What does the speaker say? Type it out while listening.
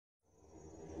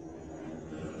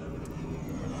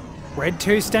Red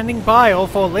 2 standing by, all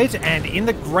 4 lit, and in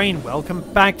the green. Welcome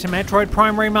back to Metroid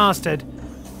Prime Remastered,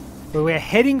 where we're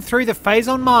heading through the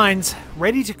Phazon mines,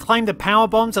 ready to claim the power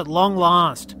bombs at long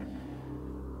last.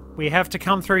 We have to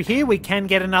come through here. We can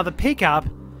get another pickup,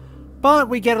 but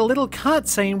we get a little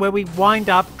cutscene where we wind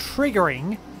up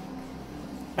triggering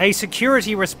a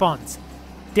security response.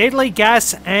 Deadly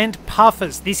gas and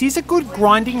puffers. This is a good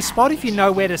grinding spot if you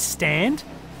know where to stand.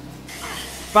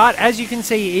 But as you can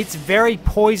see, it's very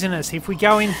poisonous. If we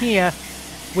go in here,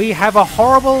 we have a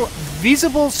horrible,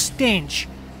 visible stench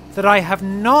that I have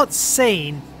not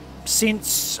seen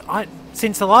since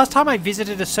the last time I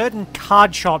visited a certain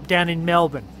card shop down in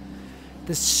Melbourne.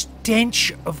 The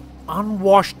stench of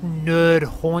unwashed nerd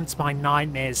haunts my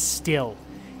nightmares still.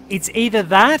 It's either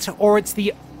that or it's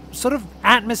the sort of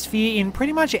atmosphere in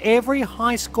pretty much every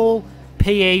high school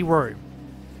PE room.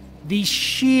 The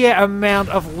sheer amount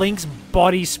of Link's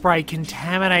body spray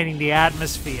contaminating the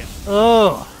atmosphere.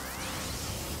 Ugh.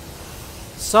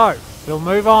 So, we'll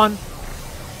move on.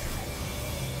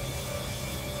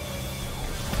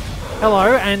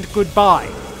 Hello and goodbye.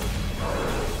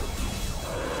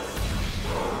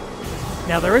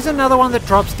 Now there is another one that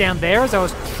drops down there, as I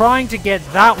was trying to get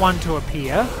that one to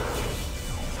appear.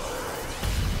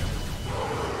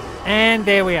 And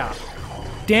there we are.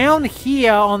 Down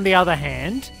here, on the other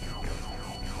hand,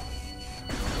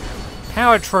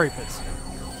 power troopers.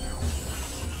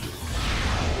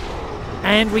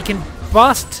 And we can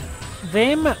bust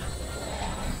them.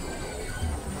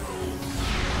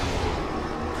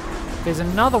 There's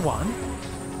another one.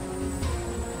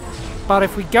 But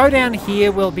if we go down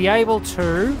here, we'll be able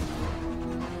to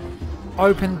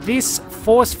open this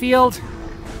force field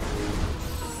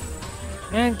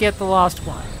and get the last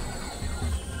one.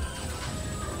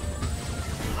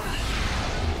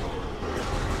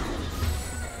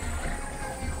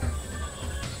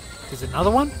 There's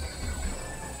another one.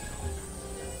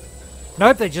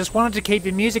 Nope, they just wanted to keep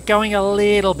the music going a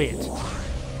little bit.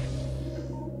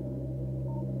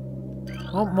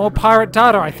 Oh, more pirate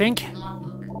data, I think.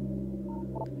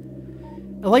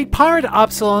 Elite Pirate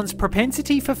Upsilon's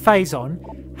propensity for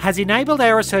Phazon has enabled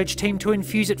our research team to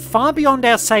infuse it far beyond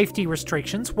our safety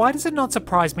restrictions. Why does it not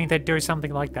surprise me they'd do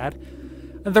something like that?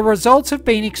 And the results have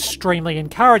been extremely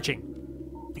encouraging.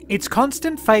 Its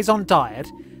constant Phazon diet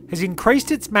has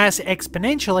increased its mass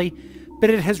exponentially, but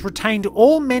it has retained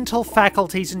all mental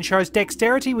faculties and shows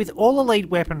dexterity with all elite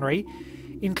weaponry,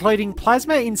 including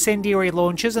plasma incendiary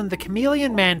launchers and the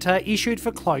chameleon manta issued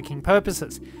for cloaking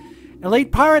purposes.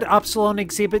 Elite Pirate Upsilon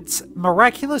exhibits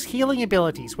miraculous healing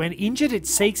abilities. When injured, it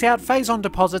seeks out Phazon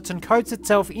deposits and coats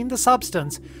itself in the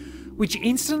substance, which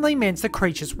instantly mends the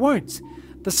creature's wounds.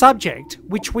 The subject,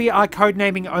 which we are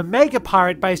codenaming Omega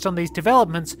Pirate based on these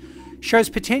developments, shows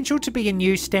potential to be a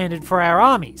new standard for our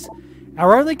armies.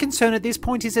 Our only concern at this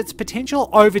point is its potential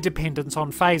overdependence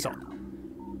on Phazon.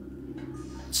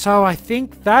 So I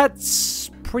think that's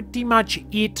pretty much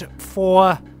it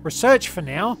for research for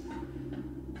now.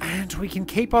 And we can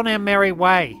keep on our merry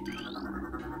way.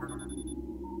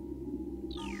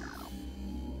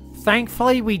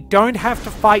 Thankfully, we don't have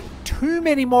to fight too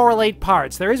many more elite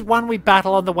pirates. There is one we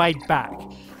battle on the way back.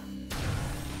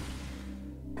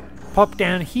 Pop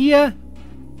down here.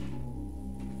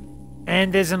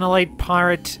 And there's an elite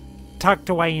pirate tucked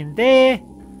away in there.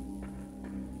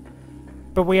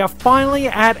 But we are finally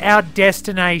at our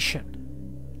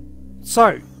destination.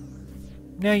 So,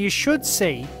 now you should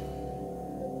see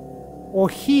or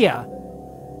hear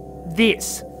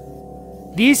this.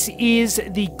 This is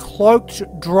the cloaked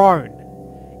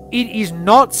drone. It is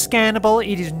not scannable.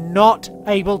 It is not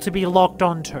able to be locked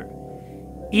onto.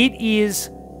 It is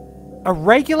a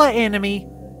regular enemy,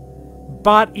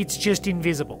 but it's just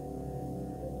invisible.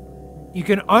 You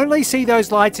can only see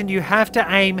those lights and you have to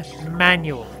aim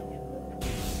manually.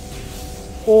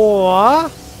 Or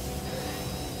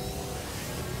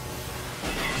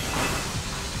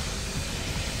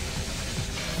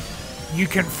you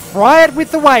can fry it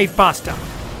with the Wave Buster,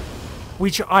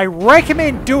 which I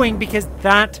recommend doing because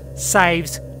that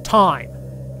saves time.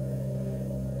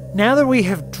 Now that we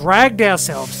have dragged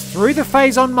ourselves through the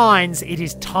Phazon mines, it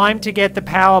is time to get the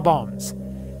power bombs.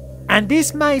 And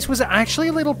this maze was actually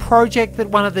a little project that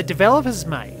one of the developers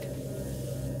made.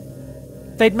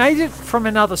 They'd made it from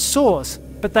another source,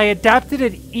 but they adapted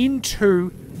it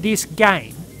into this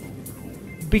game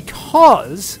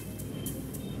because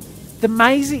the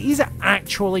maze is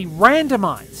actually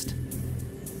randomized.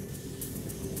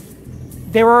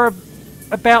 There are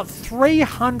about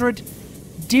 300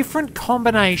 different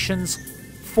combinations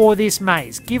for this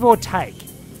maze, give or take.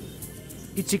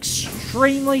 It's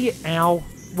extremely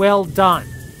well done.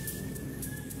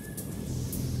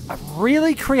 a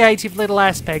really creative little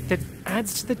aspect that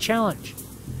adds to the challenge.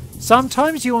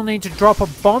 Sometimes you will need to drop a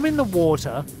bomb in the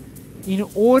water in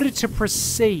order to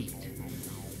proceed.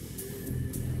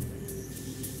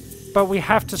 But we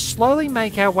have to slowly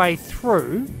make our way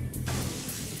through,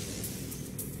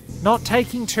 not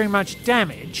taking too much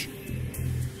damage,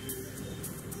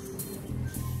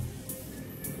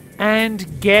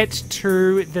 and get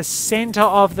to the center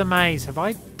of the maze. Have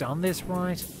I done this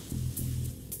right?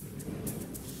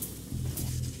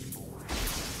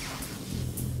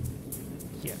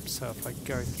 Yep, so if I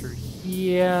go through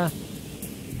here...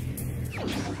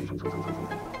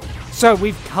 So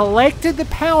we've collected the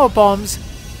power bombs,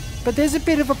 but there's a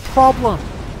bit of a problem.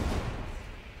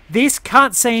 This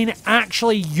cutscene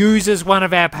actually uses one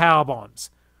of our power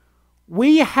bombs.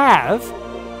 We have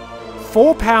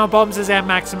 4 power bombs as our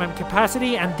maximum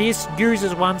capacity, and this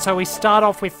uses one, so we start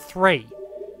off with 3.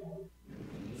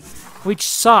 Which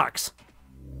sucks.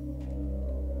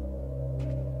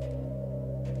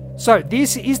 So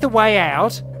this is the way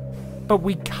out, but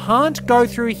we can't go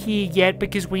through here yet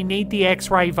because we need the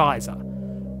X-ray visor.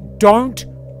 Don't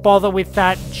bother with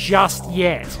that just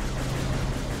yet.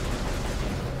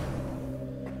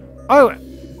 Oh,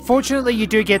 fortunately you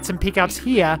do get some pickups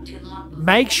here.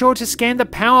 Make sure to scan the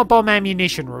power bomb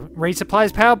ammunition.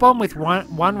 Resupplies power bomb with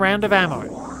one round of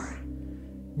ammo.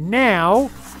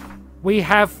 Now we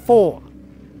have 4.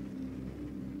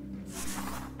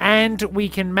 And we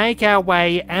can make our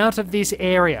way out of this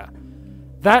area.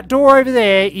 That door over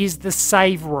there is the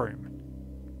save room.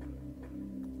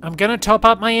 I'm going to top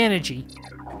up my energy.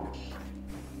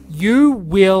 You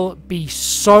will be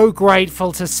so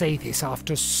grateful to see this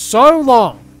after so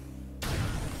long.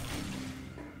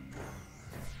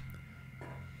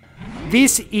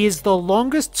 This is the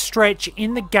longest stretch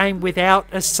in the game without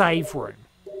a save room.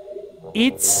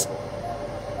 It's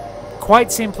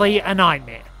quite simply a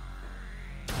nightmare.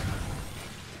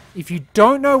 If you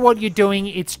don't know what you're doing,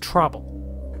 it's trouble.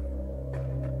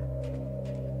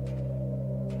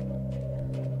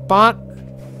 But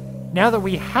now that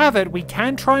we have it, we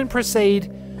can try and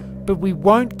proceed, but we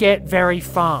won't get very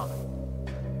far.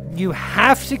 You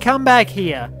have to come back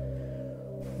here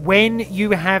when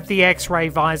you have the X-ray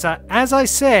visor, as I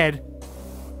said,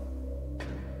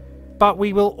 but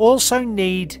we will also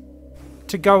need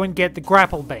to go and get the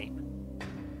grapple beam,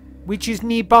 which is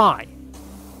nearby.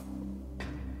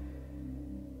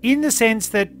 In the sense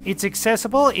that it's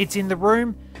accessible, it's in the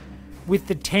room with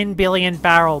the 10 billion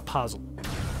barrel puzzle.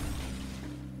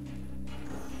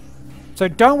 So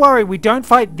don't worry, we don't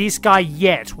fight this guy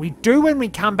yet. We do when we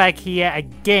come back here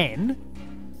again.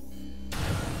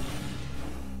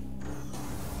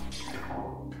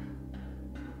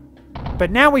 But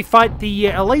now we fight the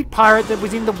elite pirate that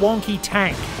was in the wonky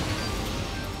tank.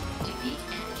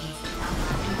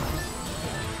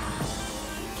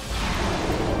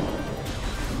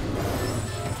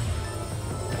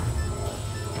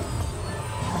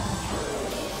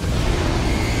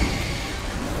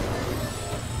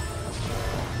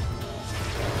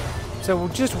 So we'll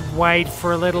just wait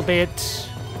for a little bit.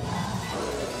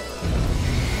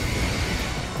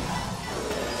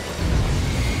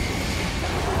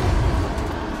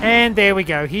 And there we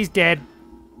go, he's dead.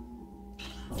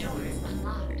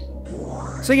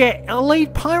 So yeah,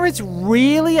 elite pirates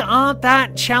really aren't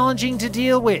that challenging to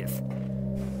deal with.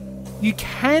 You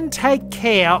can take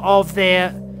care of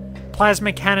their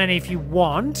plasma cannon if you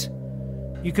want.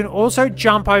 You can also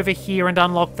jump over here and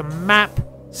unlock the map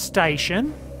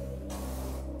station.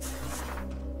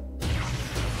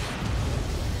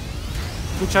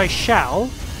 Which I shall.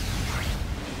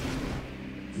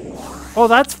 Oh,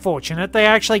 that's fortunate. They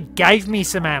actually gave me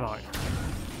some ammo.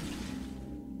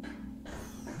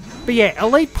 But yeah,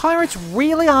 elite pirates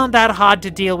really aren't that hard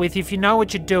to deal with if you know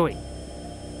what you're doing.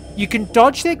 You can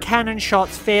dodge their cannon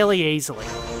shots fairly easily.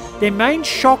 Their main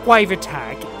shockwave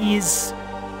attack is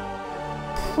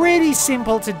pretty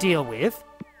simple to deal with,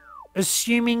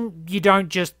 assuming you don't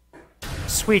just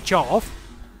switch off.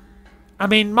 I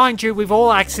mean, mind you, we've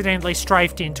all accidentally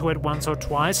strafed into it once or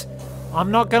twice. I'm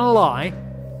not gonna lie.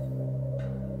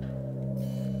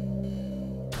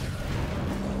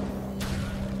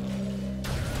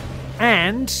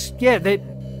 And, yeah,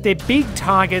 they're big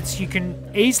targets. You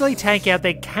can easily take out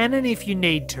their cannon if you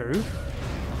need to.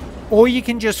 Or you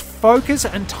can just focus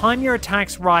and time your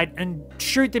attacks right and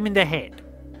shoot them in the head.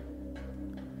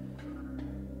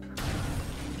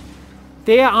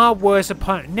 There are worse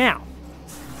opponents. Now,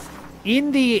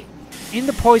 in the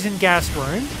poison gas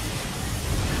room,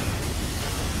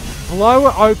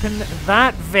 blow open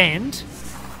that vent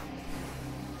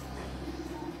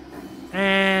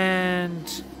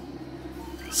and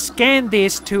scan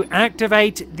this to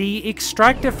activate the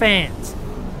extractor fans,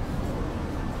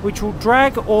 which will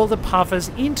drag all the puffers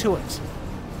into it.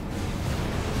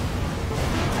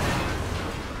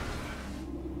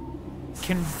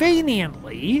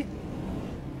 Conveniently,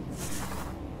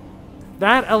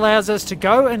 that allows us to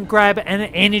go and grab an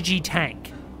energy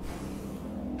tank.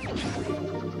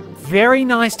 Very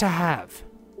nice to have.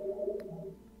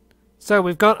 So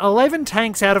we've got 11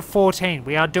 tanks out of 14.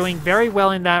 We are doing very well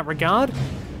in that regard.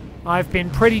 I've been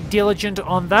pretty diligent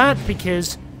on that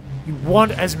because you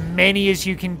want as many as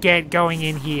you can get going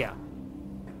in here.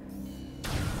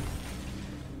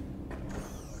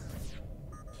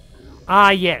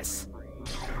 Ah, yes.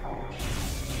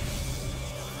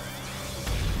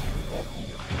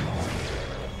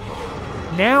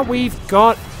 Now we've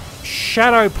got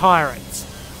shadow pirates,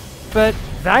 but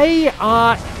they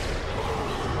are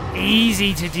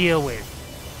easy to deal with.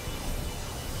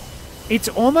 It's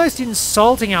almost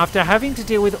insulting after having to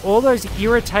deal with all those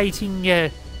irritating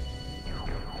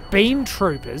beam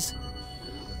troopers.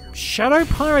 Shadow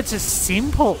pirates are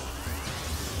simple.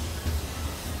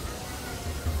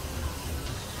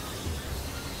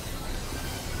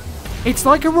 It's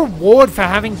like a reward for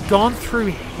having gone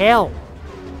through hell.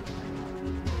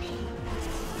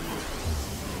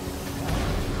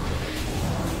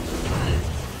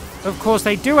 Of course,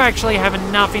 they do actually have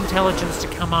enough intelligence to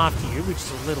come after you, which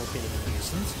is a little bit of a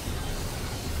nuisance.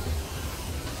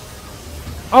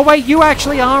 Oh wait, you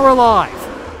actually are alive!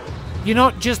 You're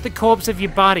not just the corpse of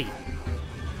your buddy.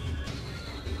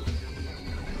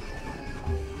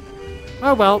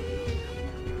 Oh well.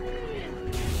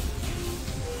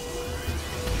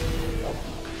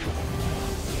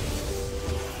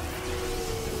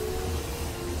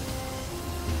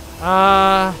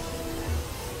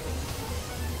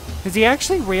 Has he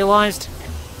actually realised?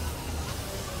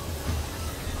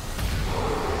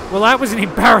 Well, that was an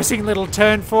embarrassing little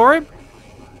turn for him.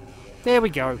 There we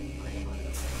go.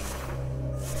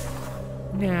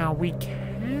 Now, we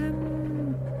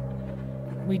can...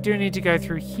 We do need to go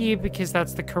through here because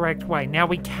that's the correct way. Now,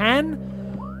 we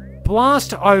can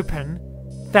blast open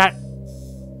that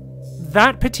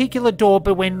particular door,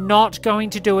 but we're not going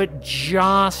to do it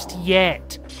just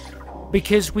yet.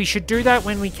 Because we should do that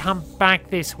when we come back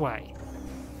this way.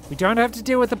 We don't have to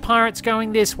deal with the pirates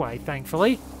going this way,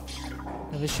 thankfully.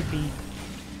 Now this should be...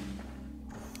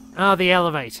 the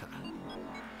elevator.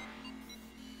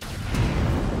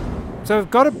 So we've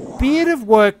got a bit of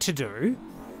work to do.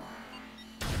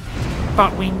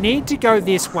 But we need to go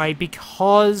this way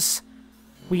because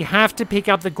we have to pick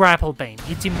up the grapple beam.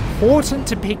 It's important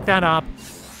to pick that up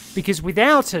because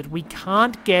without it, we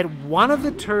can't get one of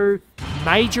the two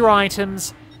major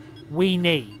items we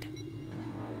need.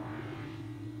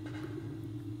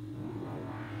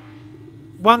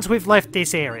 Once we've left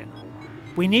this area,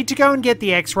 we need to go and get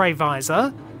the X-ray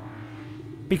visor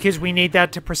because we need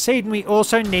that to proceed, and we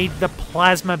also need the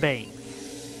plasma beam.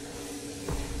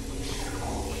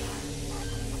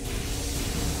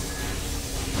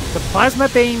 The plasma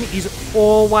beam is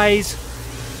always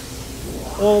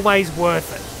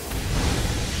worth it.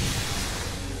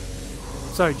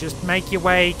 So just make your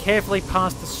way carefully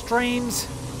past the streams.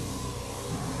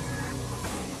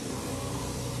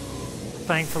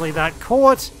 Thankfully that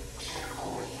caught.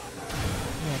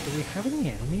 Now, do we have any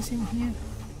enemies in here?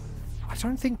 I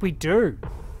don't think we do.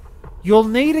 You'll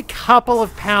need a couple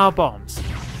of power bombs.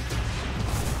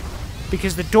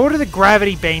 Because the door to the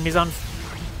gravity beam is not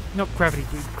gravity,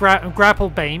 grapple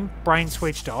beam. Brain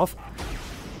switched off.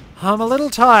 I'm a little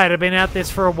tired. I've been at this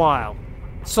for a while.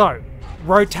 So,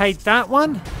 rotate that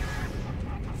one.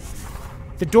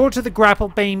 The door to the grapple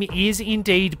beam is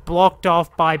indeed blocked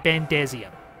off by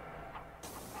Bendesium.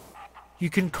 You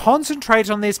can concentrate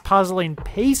on this puzzle in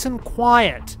peace and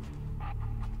quiet.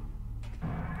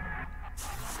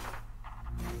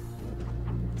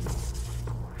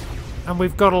 And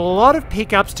we've got a lot of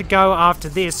pickups to go after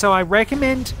this, so I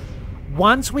recommend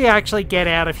once we actually get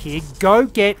out of here, go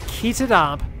get kitted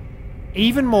up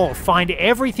even more. Find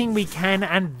everything we can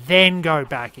and then go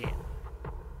back in.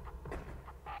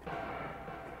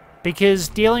 Because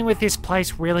dealing with this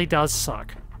place really does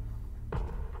suck.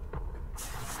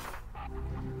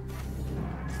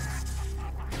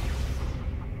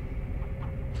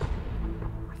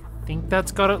 I think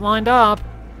that's got it lined up.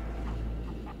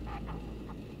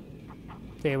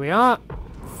 There we are.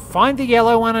 Find the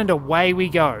yellow one and away we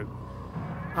go.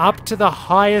 Up to the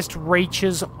highest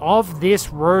reaches of this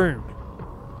room.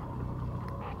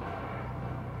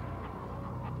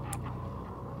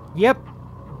 Yep.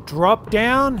 Drop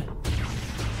down.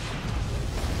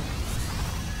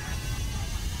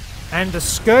 And the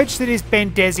scourge that is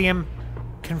Bendesium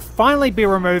can finally be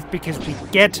removed because we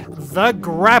get the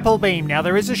grapple beam. Now,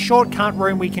 there is a shortcut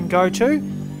room we can go to,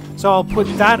 so I'll put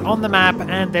that on the map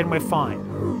and then we're fine.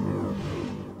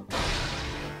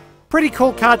 Pretty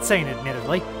cool cutscene,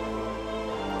 admittedly.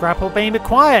 Grapple beam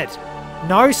acquired.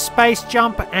 No space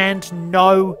jump and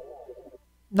no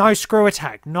screw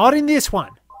attack. Not in this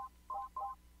one.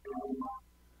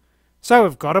 So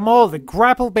we've got them all. The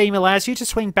grapple beam allows you to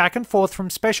swing back and forth from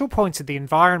special points of the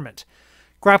environment.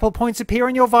 Grapple points appear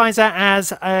on your visor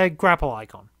as a grapple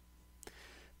icon.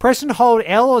 Press and hold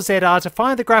L or ZR to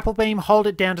fire the grapple beam, hold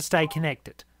it down to stay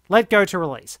connected. Let go to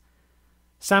release.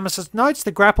 Samus notes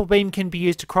the grapple beam can be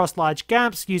used to cross large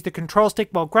gaps. Use the control stick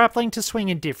while grappling to swing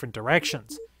in different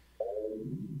directions.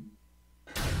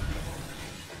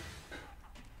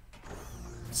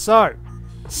 So,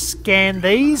 scan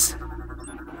these.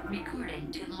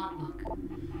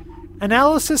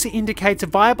 Analysis indicates a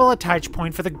viable attach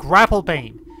point for the grapple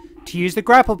beam. To use the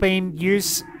grapple beam,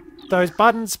 use those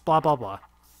buttons, blah blah blah.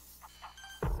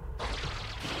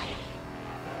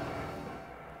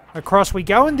 Across we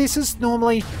go, and this is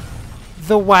normally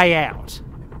the way out.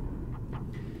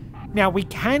 Now, we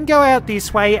can go out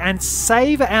this way and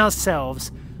save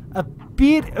ourselves a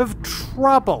bit of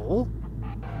trouble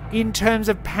in terms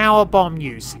of power bomb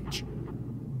usage.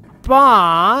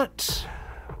 But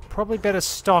probably better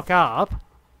stock up.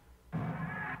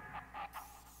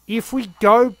 If we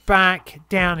go back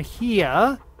down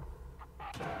here,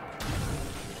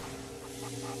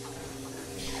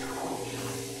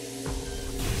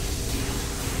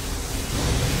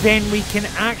 then we can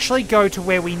actually go to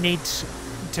where we need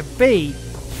to be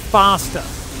faster.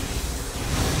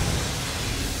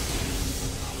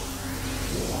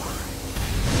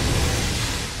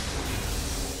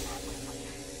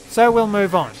 So we'll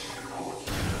move on.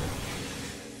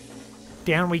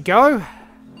 Down we go.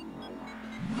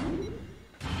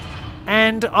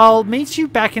 And I'll meet you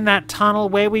back in that tunnel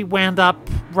where we wound up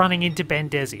running into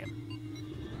Bendesium.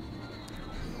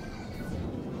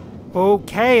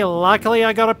 Okay, luckily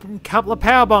I got a couple of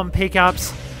powerbomb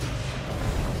pickups.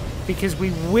 Because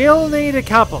we will need a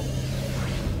couple.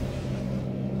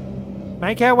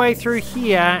 Make our way through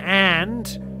here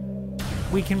and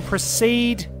we can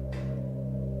proceed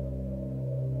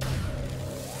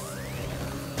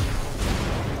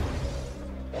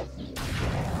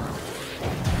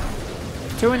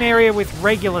to an area with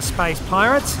regular space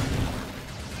pirates.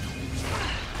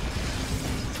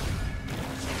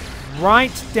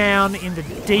 Right down in the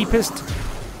deepest,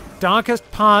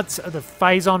 darkest parts of the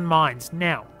Phazon mines.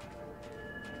 Now,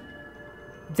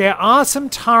 there are some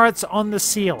turrets on the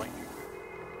ceiling.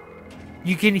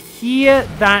 You can hear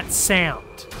that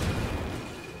sound.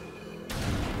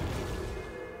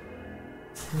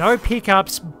 No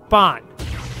pickups, but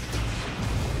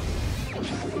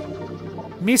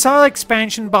missile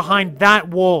expansion behind that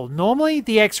wall. Normally,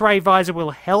 the X-ray visor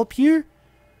will help you.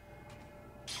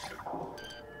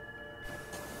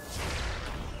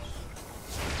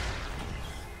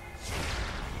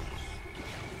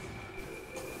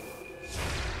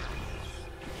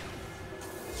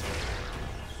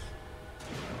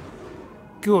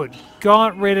 Good.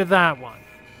 Got rid of that one.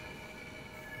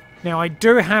 Now, I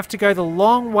do have to go the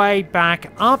long way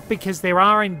back up because there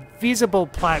are invisible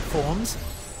platforms.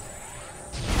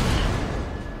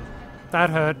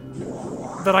 That hurt.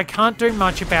 That I can't do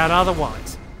much about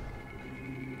otherwise.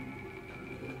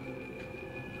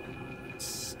 Let's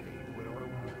see.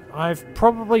 I've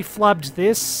probably flubbed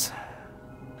this.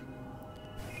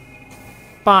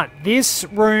 But this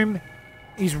room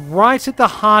is right at the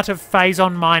heart of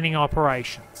Phazon mining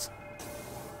operations.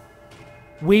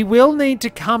 We will need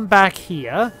to come back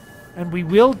here, and we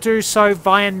will do so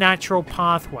via natural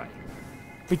pathway.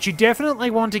 But you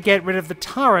definitely want to get rid of the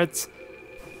turrets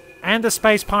and the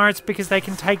space pirates because they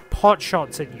can take pot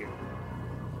shots at you.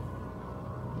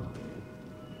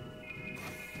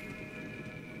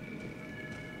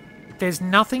 There's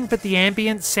nothing but the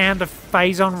ambient sound of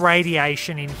Phazon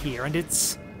radiation in here, and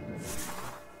it's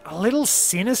a little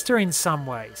sinister in some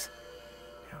ways.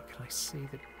 How can I see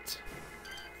that?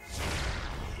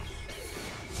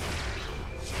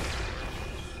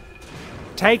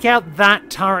 Take out that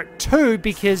turret too,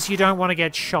 because you don't want to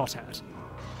get shot at.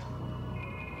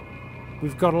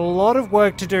 We've got a lot of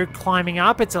work to do climbing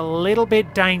up. It's a little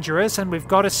bit dangerous, and we've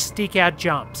got to stick our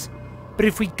jumps. But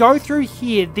if we go through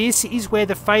here, this is where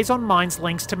the Phazon Mines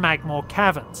links to Magmoor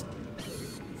Caverns.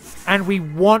 And we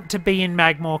want to be in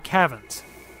Magmoor Caverns.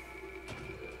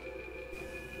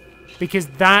 Because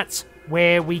that's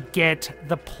where we get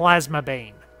the plasma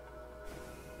beam.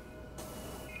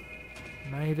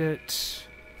 Made it.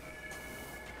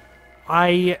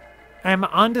 I am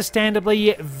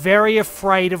understandably very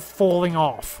afraid of falling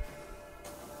off.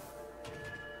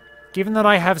 Given that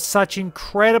I have such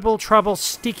incredible trouble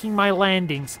sticking my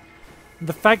landings,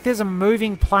 the fact there's a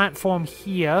moving platform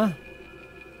here,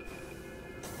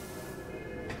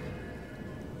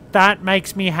 that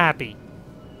makes me happy.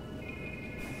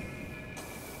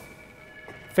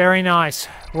 Very nice.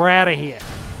 We're out of here.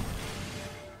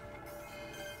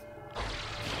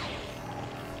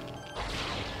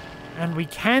 And we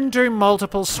can do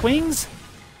multiple swings.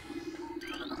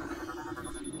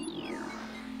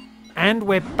 And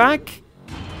we're back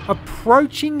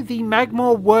approaching the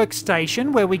Magmore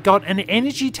workstation where we got an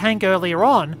energy tank earlier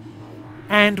on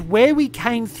and where we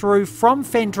came through from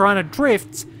Phendrana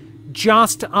Drifts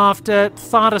just after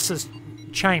Thardis's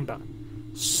chamber.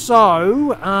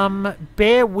 So,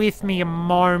 bear with me a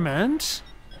moment.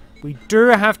 We do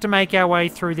have to make our way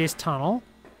through this tunnel.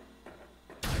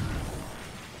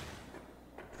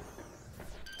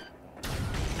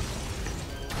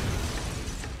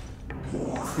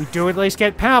 We do at least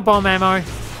get power bomb ammo,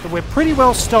 but we're pretty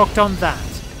well stocked on that.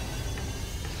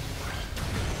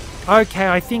 Okay,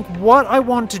 I think what I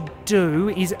want to do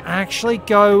is actually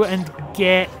go and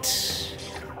get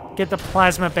the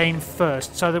plasma beam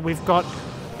first, so that we've got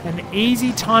an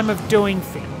easy time of doing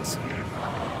things.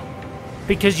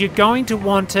 Because you're going to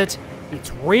want it, it's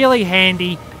really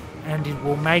handy, and it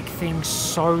will make things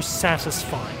so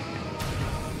satisfying.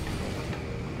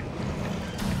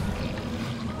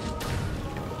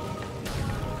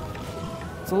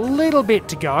 A little bit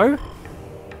to go.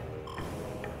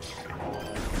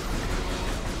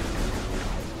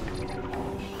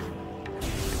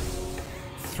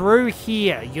 Through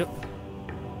here,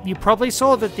 you probably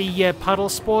saw that the puddle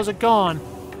spores are gone.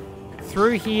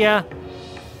 Through here,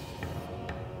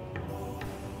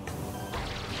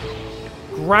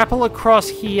 grapple across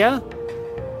here,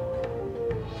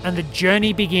 and the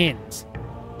journey begins.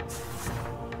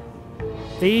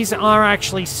 These are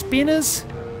actually spinners.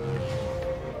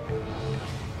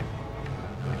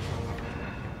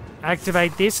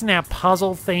 Activate this and our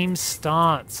puzzle theme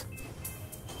starts.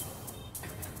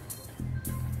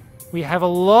 We have a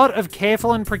lot of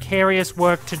careful and precarious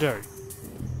work to do.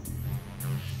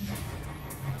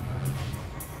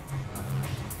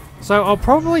 So I'll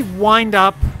probably wind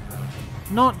up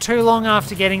not too long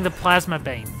after getting the plasma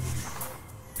beam,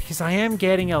 because I am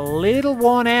getting a little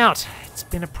worn out. It's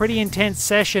been a pretty intense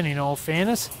session in all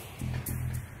fairness.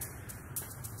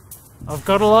 I've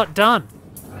got a lot done.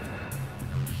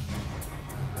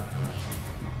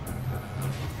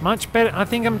 Much better. I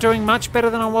think I'm doing much better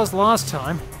than I was last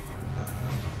time.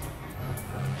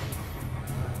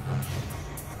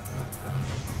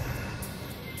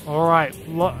 Alright,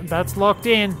 that's locked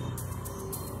in.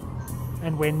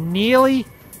 And we're nearly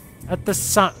at the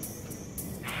sun.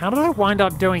 How did I wind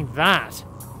up doing that?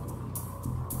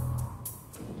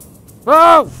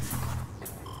 Oh!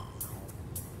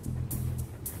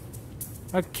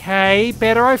 Okay,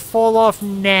 better I fall off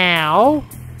now.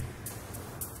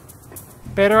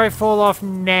 Better I fall off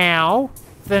now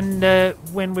than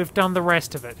when we've done the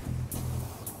rest of it.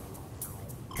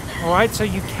 Alright, so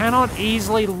you cannot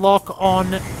easily lock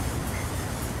on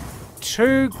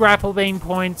 2 grapple beam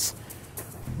points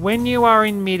when you are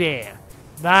in midair.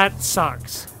 That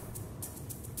sucks.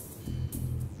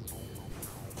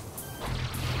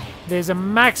 There's a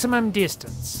maximum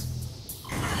distance.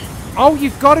 Oh,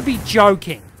 you've got to be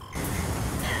joking.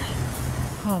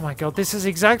 Oh my god, this is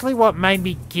exactly what made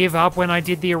me give up when I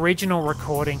did the original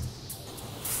recording.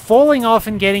 Falling off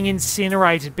and getting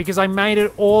incinerated because I made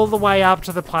it all the way up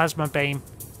to the plasma beam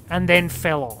and then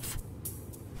fell off.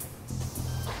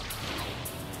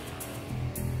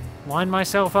 Line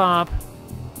myself up.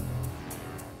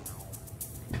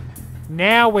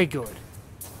 Now we're good.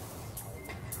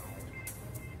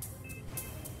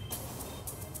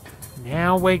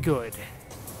 Now we're good.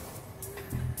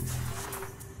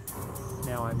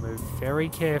 Now I move very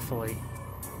carefully.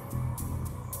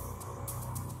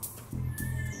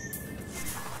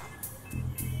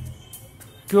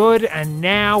 Good, and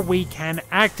now we can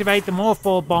activate the Morph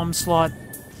Ball bomb slot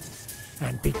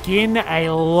and begin a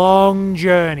long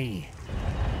journey.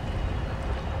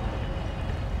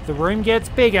 The room gets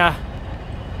bigger.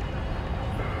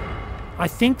 I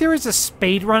think there is a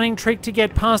speedrunning trick to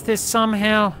get past this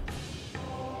somehow.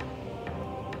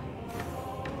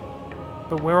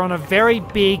 But we're on a very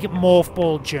big Morph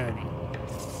Ball journey.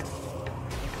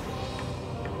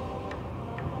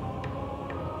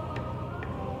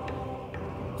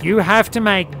 You have to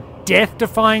make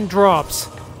death-defying drops,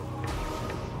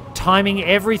 timing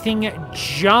everything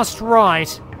just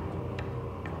right,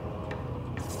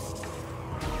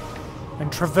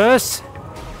 and traverse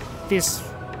this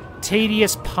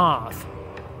tedious path.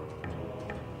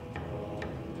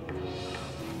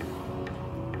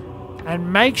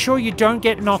 And make sure you don't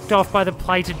get knocked off by the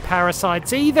plated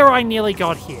parasites either. I nearly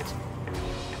got hit.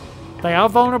 They are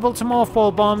vulnerable to morph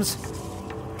ball bombs.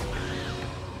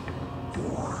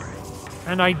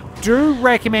 And I do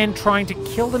recommend trying to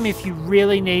kill them if you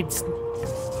really need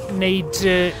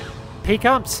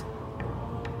pickups.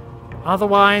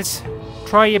 Otherwise,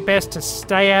 try your best to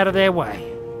stay out of their way.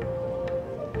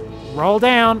 Roll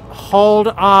down, hold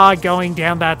R going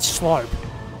down that slope.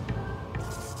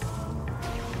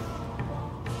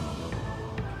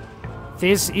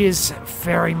 This is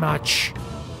very much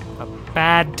a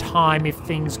bad time if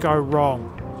things go wrong.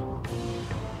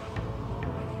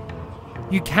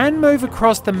 You can move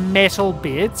across the metal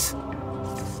bits.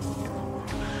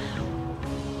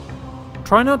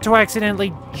 Try not to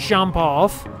accidentally jump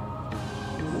off.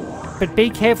 But be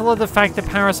careful of the fact the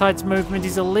parasite's movement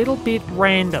is a little bit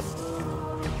random.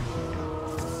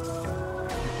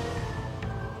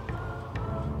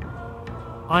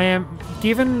 I am,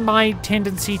 given my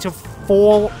tendency to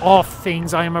fall off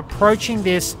things, I am approaching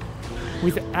this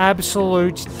with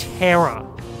absolute terror.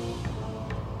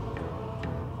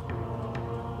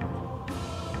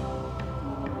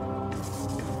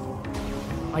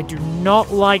 I do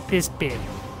not like this bit.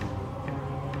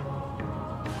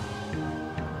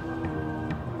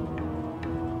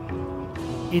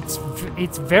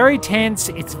 It's very tense,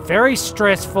 it's very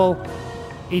stressful,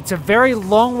 it's a very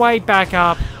long way back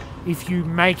up if you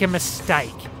make a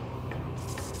mistake.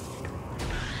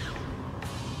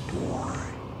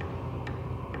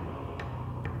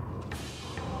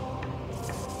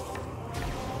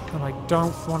 And I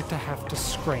don't want to have to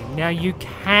scream. Now you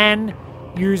can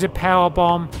use a power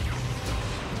bomb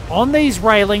on these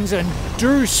railings and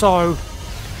do so.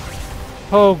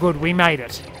 Oh good, we made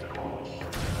it.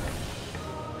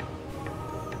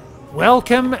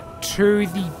 Welcome to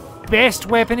the best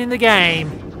weapon in the game,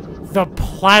 the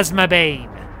plasma beam.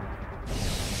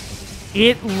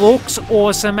 It looks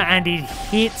awesome and it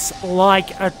hits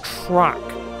like a truck.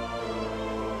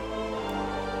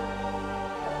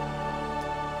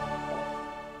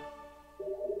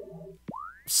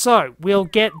 So, we'll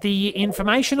get the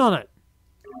information on it.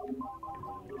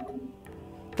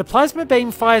 The plasma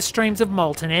beam fires streams of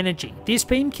molten energy. This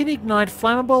beam can ignite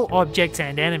flammable objects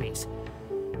and enemies.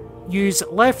 Use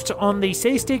left on the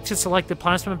C-stick to select the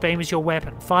plasma beam as your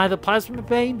weapon. Fire the plasma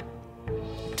beam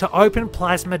to open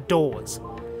plasma doors.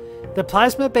 The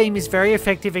plasma beam is very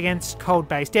effective against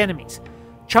cold-based enemies.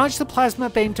 Charge the plasma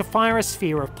beam to fire a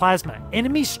sphere of plasma.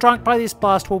 Enemies struck by this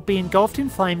blast will be engulfed in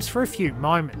flames for a few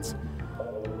moments.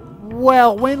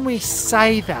 Well, when we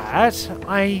say that,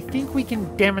 I think we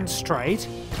can demonstrate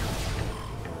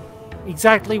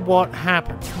exactly what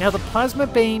happens. Now, the plasma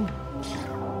beam...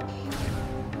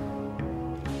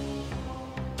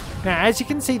 Now, as you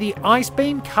can see, the ice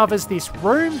beam covers this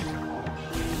room.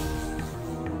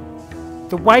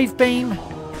 The wave beam.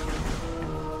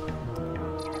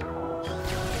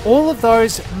 All of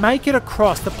those make it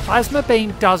across. The plasma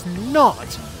beam does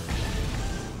not.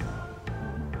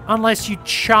 Unless you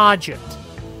charge it.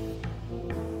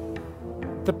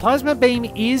 The plasma beam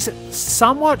is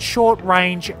somewhat short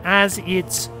range as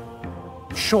its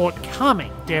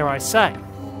shortcoming, dare I say.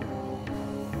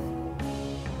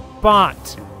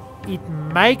 But it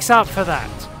makes up for that.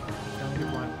 Going the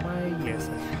right way, yes.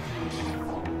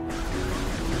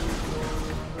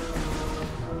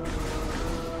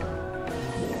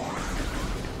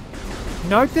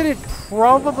 Note that it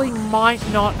probably might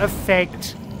not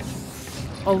affect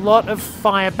a lot of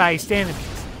fire-based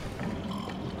enemies.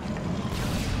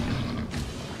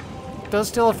 It does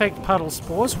still affect puddle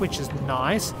spores, which is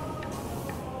nice.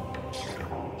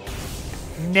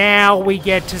 Now we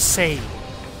get to see.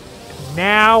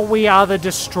 Now we are the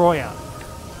destroyer.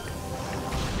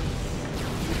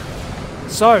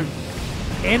 So,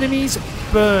 enemies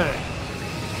burn.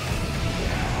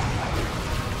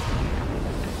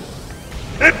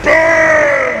 It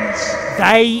burns!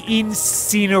 They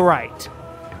incinerate.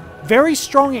 Very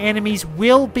strong enemies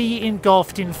will be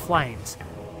engulfed in flames.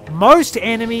 Most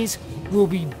enemies will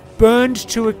be burned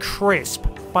to a crisp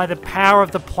by the power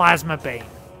of the plasma beam.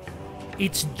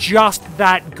 It's just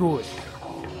that good.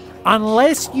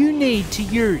 Unless you need to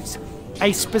use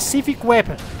a specific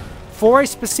weapon for a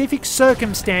specific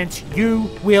circumstance, you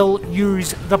will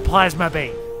use the plasma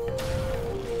beam.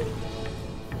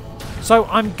 So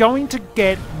I'm going to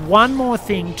get one more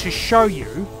thing to show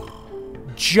you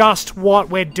just what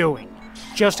we're doing.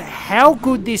 Just how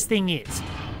good this thing is.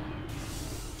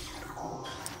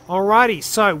 Alrighty,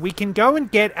 so we can go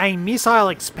and get a missile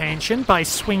expansion by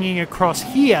swinging across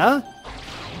here.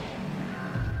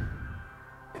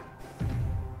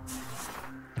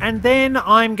 And then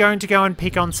I'm going to go and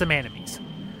pick on some enemies.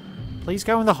 Please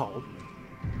go in the hole.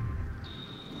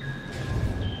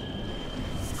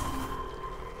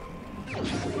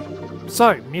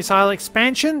 So, missile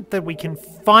expansion that we can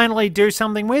finally do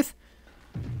something with.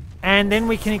 And then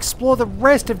we can explore the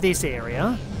rest of this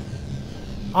area.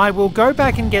 I will go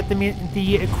back and get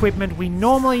the equipment we'd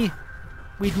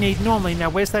need normally. Now,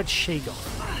 where's that she-gone?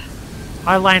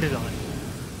 I landed on it.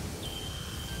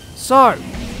 So,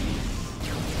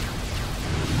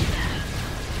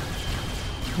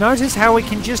 notice how we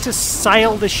can just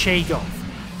assail the she-goth.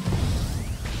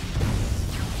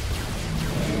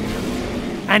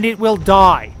 And it will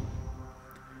die.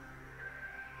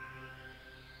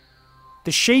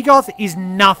 The she-goth is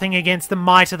nothing against the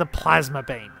might of the plasma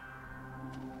beam.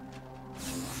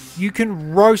 You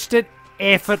can roast it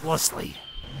effortlessly.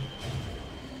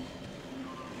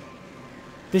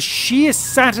 The sheer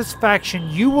satisfaction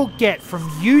you will get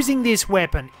from using this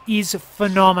weapon is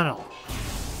phenomenal.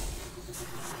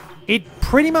 It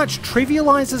pretty much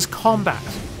trivializes combat.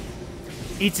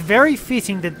 It's very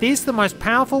fitting that this, the most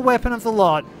powerful weapon of the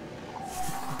lot,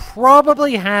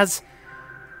 probably has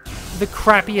the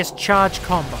crappiest charge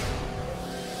combo.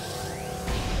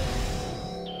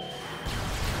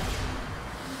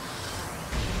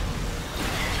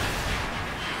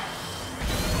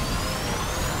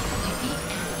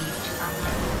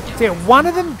 So yeah, one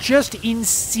of them just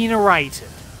incinerated.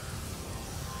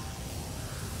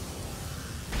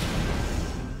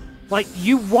 Like,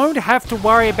 you won't have to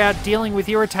worry about dealing with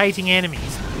irritating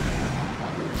enemies.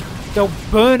 They'll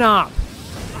burn up.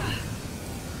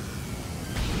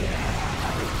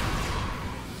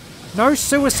 No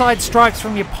suicide strikes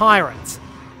from your pirates.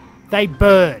 They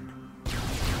burn.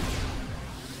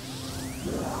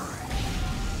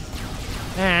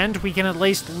 And we can at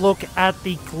least look at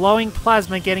the glowing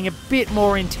plasma getting a bit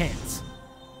more intense.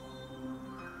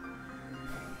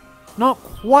 Not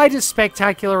quite as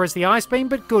spectacular as the ice beam,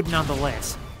 but good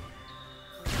nonetheless.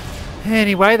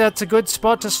 Anyway, that's a good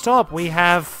spot to stop. We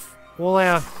have all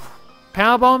our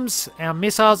power bombs, our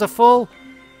missiles are full.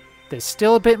 There's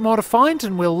still a bit more to find,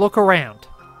 and we'll look around.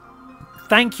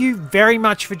 Thank you very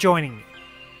much for joining me.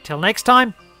 Till next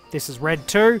time, this is Red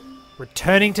 2,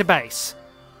 returning to base.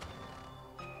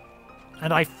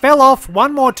 And I fell off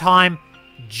one more time,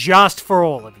 just for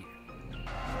all of you.